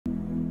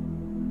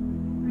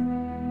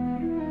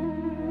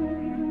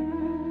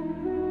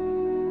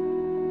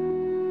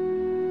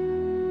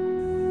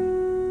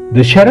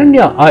The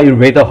Saranya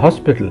Ayurveda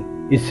Hospital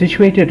is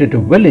situated at a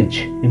village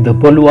in the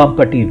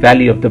Boluwampatti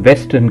valley of the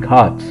Western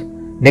Ghats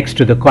next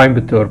to the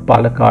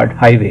Coimbatore-Palakkad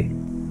highway.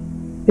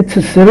 It's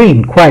a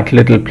serene, quiet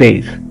little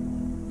place.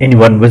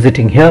 Anyone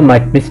visiting here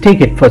might mistake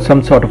it for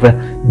some sort of a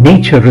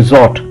nature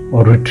resort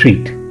or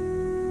retreat.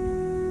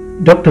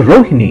 Dr.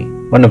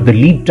 Rohini, one of the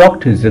lead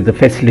doctors at the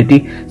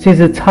facility, says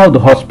it's how the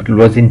hospital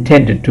was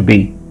intended to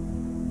be,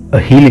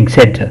 a healing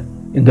center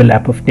in the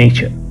lap of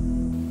nature.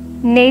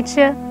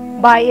 Nature,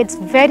 by its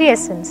very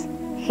essence,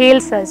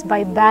 heals us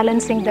by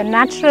balancing the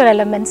natural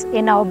elements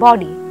in our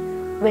body,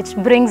 which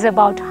brings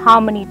about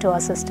harmony to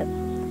our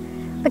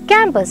system. The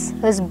campus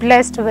is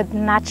blessed with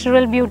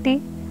natural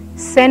beauty,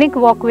 scenic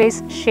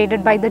walkways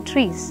shaded by the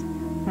trees,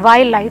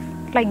 wildlife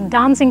like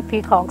dancing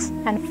peacocks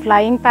and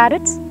flying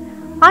parrots,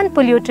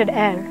 unpolluted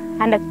air,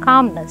 and a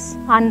calmness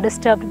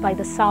undisturbed by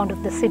the sound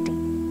of the city.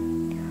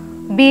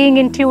 Being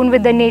in tune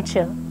with the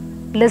nature,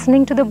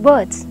 listening to the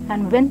birds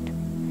and wind,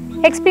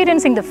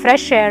 experiencing the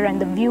fresh air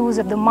and the views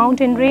of the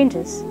mountain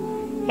ranges,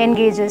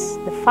 engages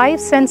the five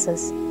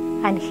senses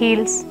and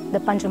heals the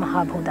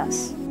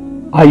Panchamahabhutas.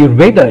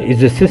 Ayurveda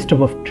is a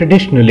system of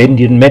traditional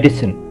Indian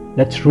medicine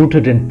that's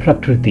rooted in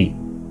Prakriti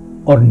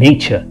or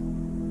nature.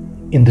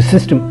 In the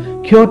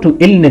system, cure to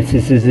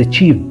illnesses is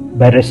achieved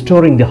by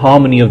restoring the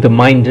harmony of the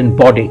mind and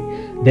body,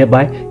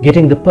 thereby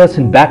getting the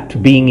person back to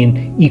being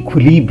in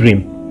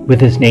equilibrium with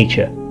his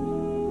nature.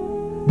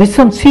 There's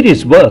some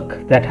serious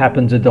work that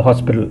happens at the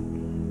hospital.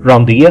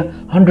 Around the year,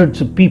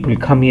 hundreds of people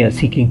come here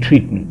seeking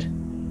treatment.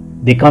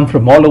 They come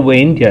from all over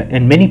India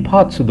and many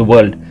parts of the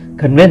world,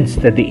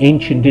 convinced that the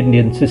ancient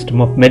Indian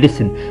system of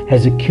medicine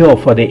has a cure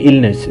for their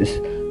illnesses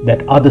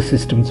that other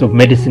systems of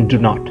medicine do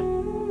not.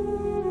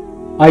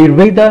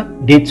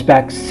 Ayurveda dates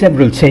back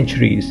several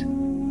centuries.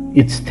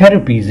 Its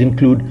therapies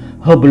include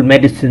herbal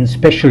medicine,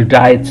 special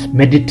diets,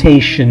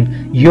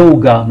 meditation,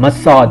 yoga,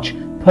 massage,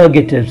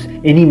 purgatives,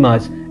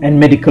 enemas, and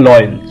medical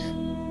oils.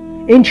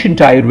 Ancient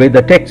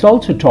Ayurveda texts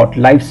also taught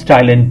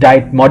lifestyle and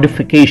diet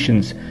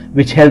modifications,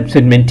 which helps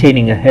in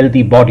maintaining a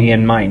healthy body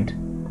and mind.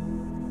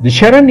 The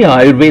Saranya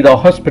Ayurveda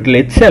Hospital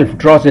itself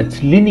draws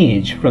its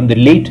lineage from the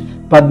late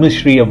Padma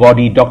Shri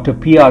awardee Dr.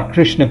 PR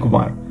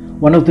Krishnakumar,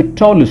 one of the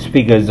tallest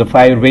figures of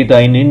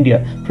Ayurveda in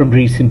India from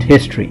recent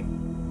history.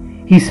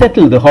 He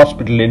settled the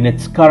hospital in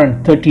its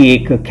current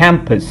 30-acre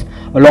campus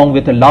along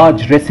with a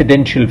large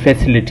residential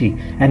facility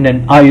and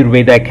an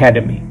Ayurveda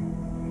academy.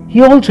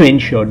 He also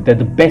ensured that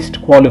the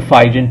best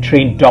qualified and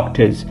trained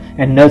doctors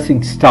and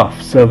nursing staff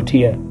served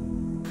here.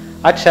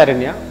 At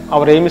Saranya,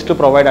 our aim is to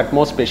provide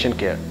utmost patient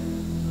care.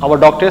 Our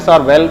doctors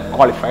are well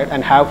qualified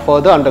and have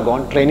further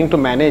undergone training to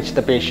manage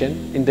the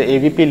patient in the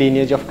AVP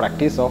lineage of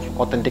practice of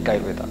authentic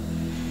Ayurveda.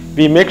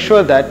 We make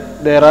sure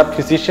that there are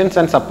physicians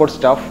and support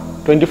staff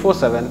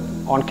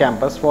 24/7 on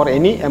campus for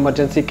any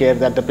emergency care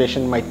that the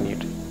patient might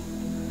need.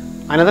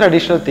 Another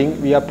additional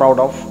thing we are proud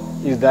of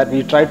is that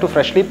we try to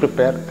freshly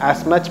prepare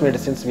as much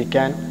medicines we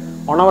can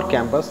on our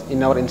campus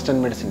in our instant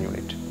medicine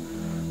unit,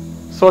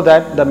 so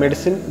that the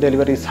medicine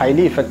delivery is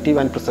highly effective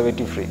and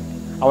preservative free.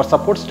 Our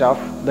support staff,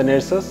 the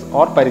nurses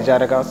or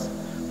parijarakas,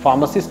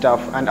 pharmacy staff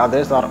and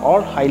others are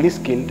all highly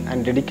skilled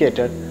and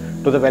dedicated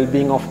to the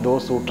well-being of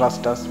those who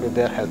trust us with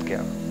their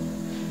healthcare.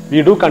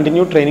 We do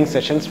continue training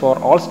sessions for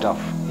all staff,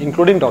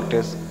 including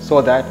doctors,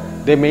 so that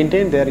they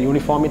maintain their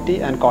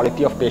uniformity and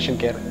quality of patient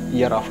care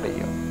year after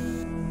year.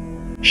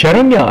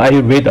 Saranya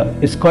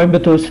Ayurveda is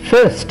Coimbatore's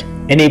first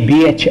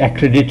NABH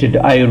accredited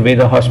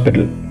Ayurveda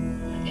hospital.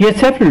 Here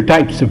several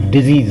types of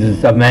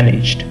diseases are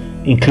managed,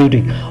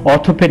 including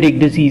orthopedic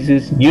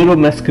diseases,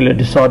 neuromuscular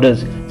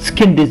disorders,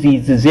 skin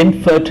diseases,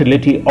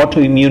 infertility,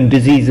 autoimmune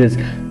diseases,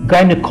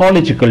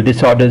 gynecological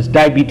disorders,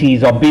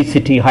 diabetes,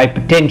 obesity,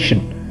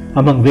 hypertension,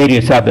 among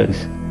various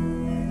others.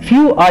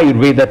 Few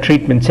Ayurveda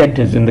treatment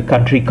centers in the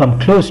country come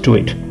close to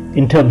it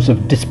in terms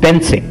of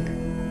dispensing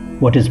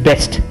what is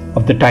best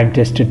of the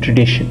time-tested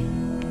tradition.